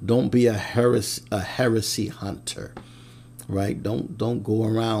person, don't be a heresy hunter, right? Don't go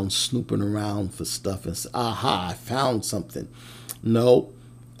around snooping around for stuff and say, aha, I found something. No,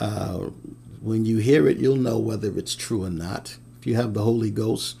 when you hear it, you'll know whether it's true or not. If you have the Holy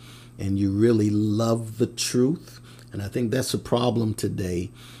Ghost and you really love the truth, and I think that's a problem today.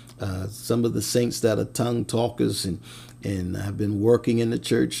 Some of the saints that are tongue talkers and have been working in the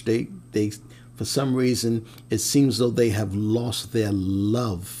church, they for some reason, it seems though they have lost their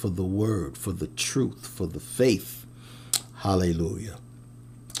love for the word, for the truth, for the faith. Hallelujah.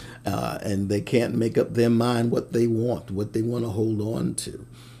 And they can't make up their mind what they want to hold on to.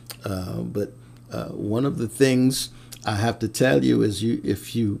 But one of the things I have to tell you is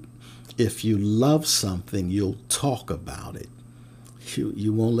if you love something, you'll talk about it.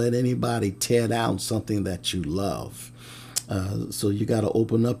 You won't let anybody tear down something that you love. So you got to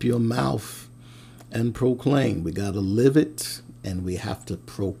open up your mouth and proclaim. We got to live it, and we have to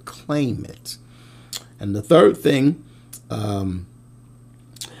proclaim it. And the third thing, a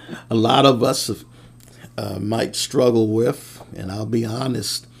lot of us might struggle with, and I'll be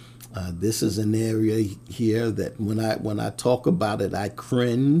honest, this is an area here that when I talk about it, I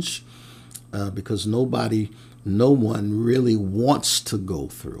cringe because no one really wants to go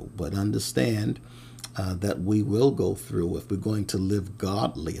through. But understand that we will go through if we're going to live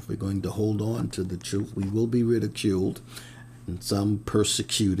godly, if we're going to hold on to the truth. We will be ridiculed, and some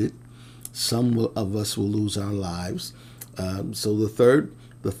persecuted. Some of us will lose our lives. So the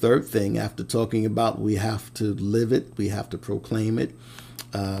third thing, after talking about we have to live it, we have to proclaim it,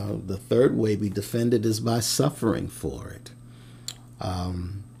 the third way we defend it is by suffering for it.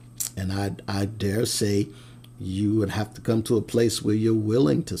 And I dare say you would have to come to a place where you're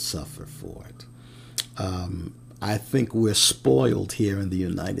willing to suffer for it. I think we're spoiled here in the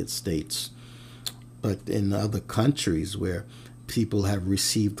United States, but in other countries where people have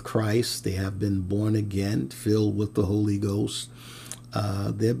received Christ, they have been born again, filled with the Holy Ghost,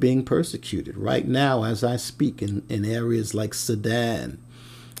 they're being persecuted. Right now, as I speak, in areas like Sudan,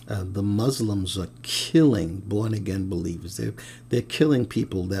 the Muslims are killing born-again believers. They're killing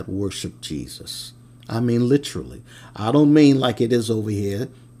people that worship Jesus. I mean, literally. I don't mean like it is over here,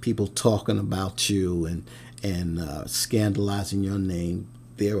 people talking about you and scandalizing your name.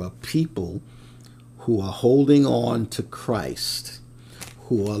 There are people who are holding on to Christ,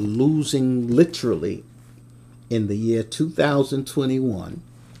 who are losing literally in the year 2021,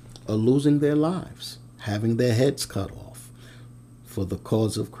 are losing their lives, having their heads cut off for the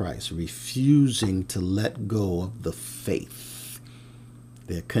cause of Christ, refusing to let go of the faith.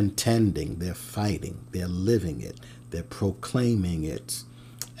 They're contending, they're fighting, they're living it, they're proclaiming it,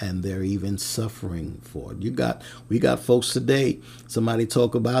 and they're even suffering for it. We got folks today, somebody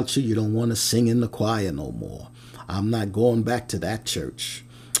talk about you, you don't want to sing in the choir no more. I'm not going back to that church.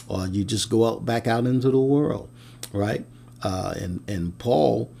 Or you just go back out into the world, right? And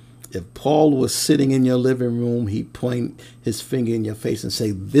Paul, if Paul was sitting in your living room, he'd point his finger in your face and say,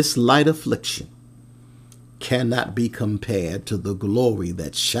 this light affliction cannot be compared to the glory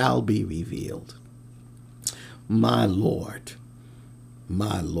that shall be revealed. My Lord.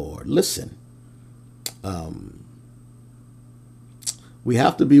 My Lord, listen, we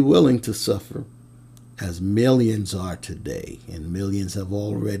have to be willing to suffer, as millions are today, and millions have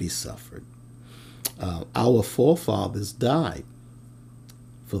already suffered. Our forefathers died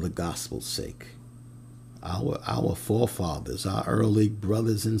for the gospel's sake. Our forefathers, our early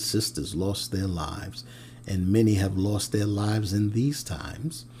brothers and sisters lost their lives, and many have lost their lives in these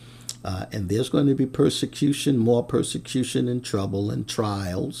times. And there's going to be persecution, more persecution and trouble and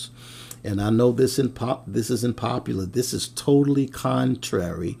trials. And I know this isn't popular. This is totally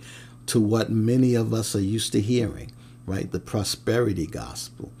contrary to what many of us are used to hearing, right? The prosperity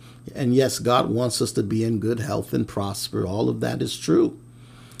gospel. And yes, God wants us to be in good health and prosper. All of that is true.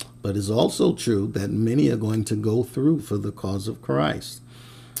 But it's also true that many are going to go through for the cause of Christ.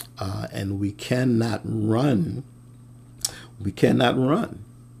 And we cannot run. We cannot run.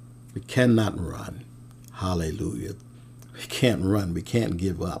 We cannot run. Hallelujah. We can't run. We can't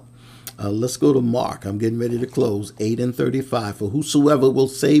give up. Let's go to Mark. I'm getting ready to close. 8:35. For whosoever will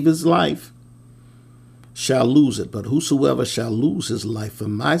save his life shall lose it, but whosoever shall lose his life for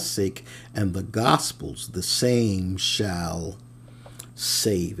my sake and the gospel's, the same shall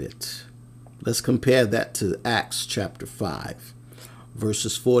save it. Let's compare that to Acts chapter 5,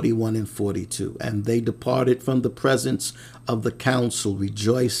 verses 41 and 42. And they departed from the presence of the council,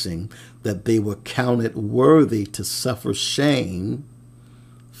 rejoicing that they were counted worthy to suffer shame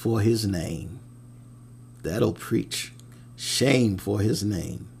for his name. That'll preach. Shame for his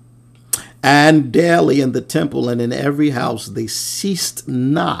name. And daily in the temple and in every house they ceased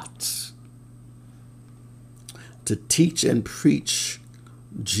not to teach and preach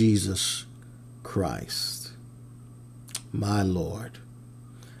Jesus Christ, my Lord.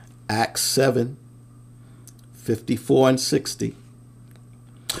 Acts 7:54 and 60.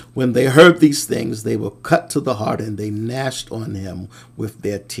 When they heard these things, they were cut to the heart, and they gnashed on him with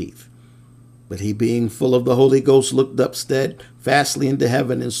their teeth. But he, being full of the Holy Ghost, looked up steadfastly into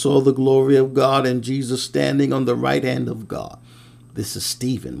heaven and saw the glory of God and Jesus standing on the right hand of God. This is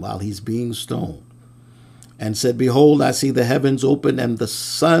Stephen while he's being stoned. And said, Behold, I see the heavens open and the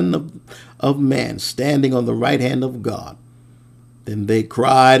Son of Man standing on the right hand of God. Then they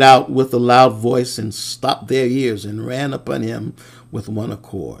cried out with a loud voice and stopped their ears and ran upon him with one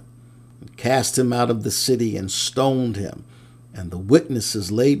accord, and cast him out of the city and stoned him. And the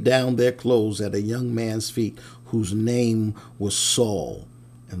witnesses laid down their clothes at a young man's feet, whose name was Saul.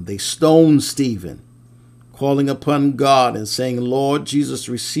 And they stoned Stephen, calling upon God and saying, Lord Jesus,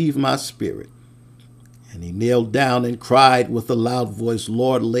 receive my spirit. And he kneeled down and cried with a loud voice,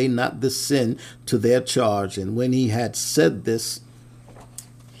 Lord, lay not this sin to their charge. And when he had said this,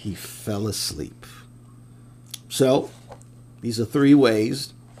 he fell asleep. So, these are three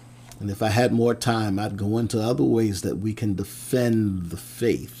ways. And if I had more time, I'd go into other ways that we can defend the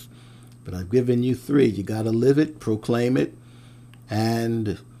faith. But I've given you three. You got to live it, proclaim it,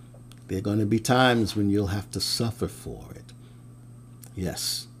 and there are going to be times when you'll have to suffer for it.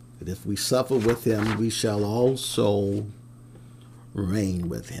 Yes, but if we suffer with him, we shall also reign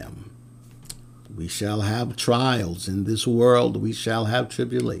with him. We shall have trials in this world. We shall have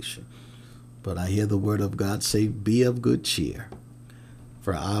tribulation. But I hear the word of God say, be of good cheer,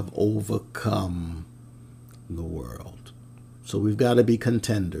 for I've overcome the world. So we've got to be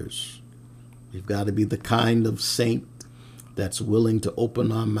contenders. We've got to be the kind of saint that's willing to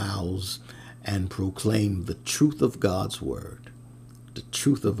open our mouths and proclaim the truth of God's word, the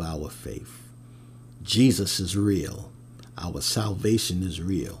truth of our faith. Jesus is real. Our salvation is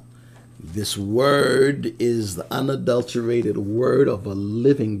real. This word is the unadulterated word of a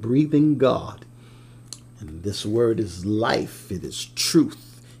living, breathing God. And this word is life. It is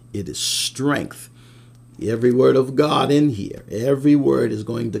truth. It is strength. Every word of God in here, every word is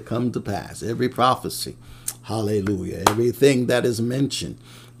going to come to pass. Every prophecy, hallelujah, everything that is mentioned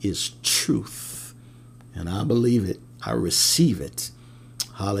is truth. And I believe it. I receive it.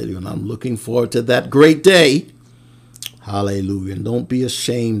 Hallelujah. And I'm looking forward to that great day. Hallelujah. And don't be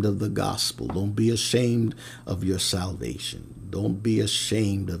ashamed of the gospel. Don't be ashamed of your salvation. Don't be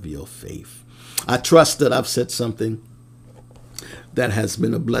ashamed of your faith. I trust that I've said something that has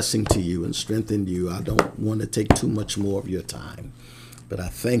been a blessing to you and strengthened you. I don't want to take too much more of your time, but I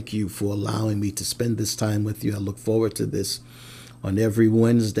thank you for allowing me to spend this time with you. I look forward to this on every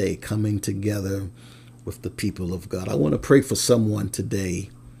Wednesday, coming together with the people of God. I want to pray for someone today.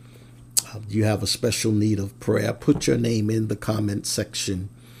 You have a special need of prayer. Put your name in the comment section.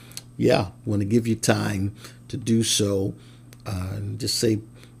 Yeah, I want to give you time to do so. And just say,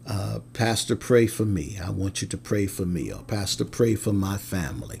 Pastor, pray for me. I want you to pray for me. Or Pastor, pray for my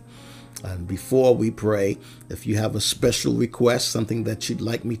family. And before we pray, if you have a special request, something that you'd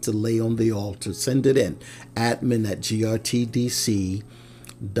like me to lay on the altar, send it in.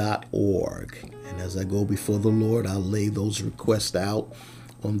 admin@grtdc.org. And as I go before the Lord, I'll lay those requests out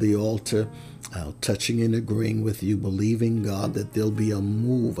on the altar, touching and agreeing with you, believing God that there'll be a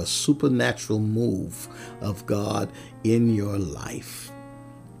move, a supernatural move of God in your life.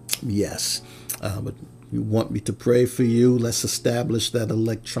 Yes, but you want me to pray for you? Let's establish that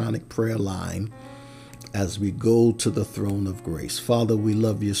electronic prayer line as we go to the throne of grace. Father, we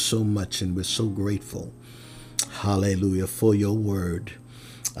love you so much and we're so grateful, hallelujah, for your word,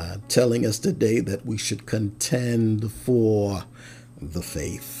 telling us today that we should contend for the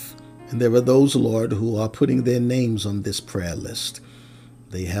faith. And there are those, Lord, who are putting their names on this prayer list.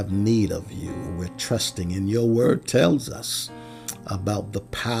 They have need of you. We're trusting, and your word tells us about the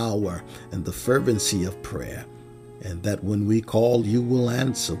power and the fervency of prayer. and that when we call, you will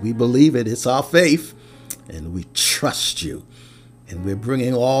answer. We believe it. It's our faith, and we trust you. And we're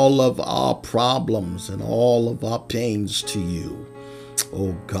bringing all of our problems and all of our pains to you.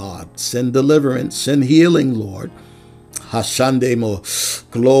 Oh God, send deliverance, send healing, Lord. Hashandemo,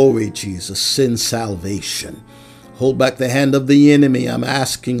 glory, Jesus, send salvation. Hold back the hand of the enemy. I'm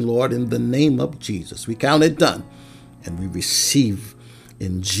asking, Lord, in the name of Jesus. We count it done, and we receive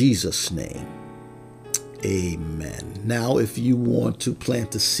in Jesus' name. Amen. Now, if you want to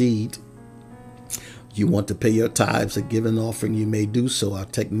plant a seed, you want to pay your tithes, a giving offering, you may do so. Our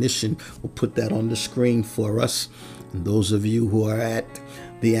technician will put that on the screen for us. And those of you who are at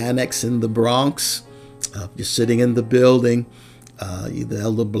the Annex in the Bronx, if you're sitting in the building, either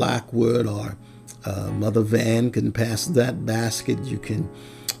Elder Blackwood or Mother Van can pass that basket. You can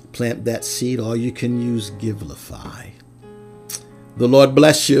plant that seed, or you can use Givelify. The Lord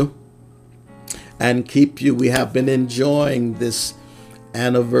bless you and keep you. We have been enjoying this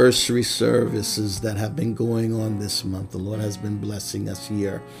anniversary services that have been going on this month. The Lord has been blessing us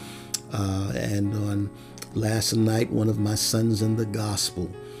here. And on last night, one of my sons in the gospel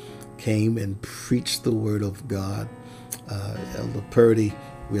came and preached the word of God. Elder Purdy,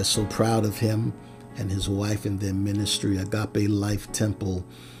 we are so proud of him and his wife in their ministry, Agape Life Temple.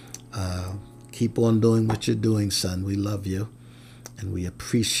 Keep on doing what you're doing, son. We love you, and we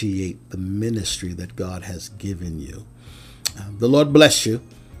appreciate the ministry that God has given you. The Lord bless you.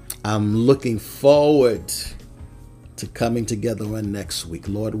 I'm looking forward to coming together on next week.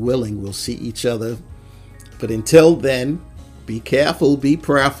 Lord willing, we'll see each other. But until then, be careful, be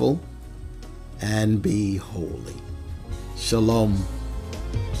prayerful, and be holy. Shalom.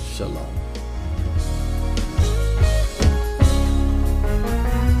 Shalom.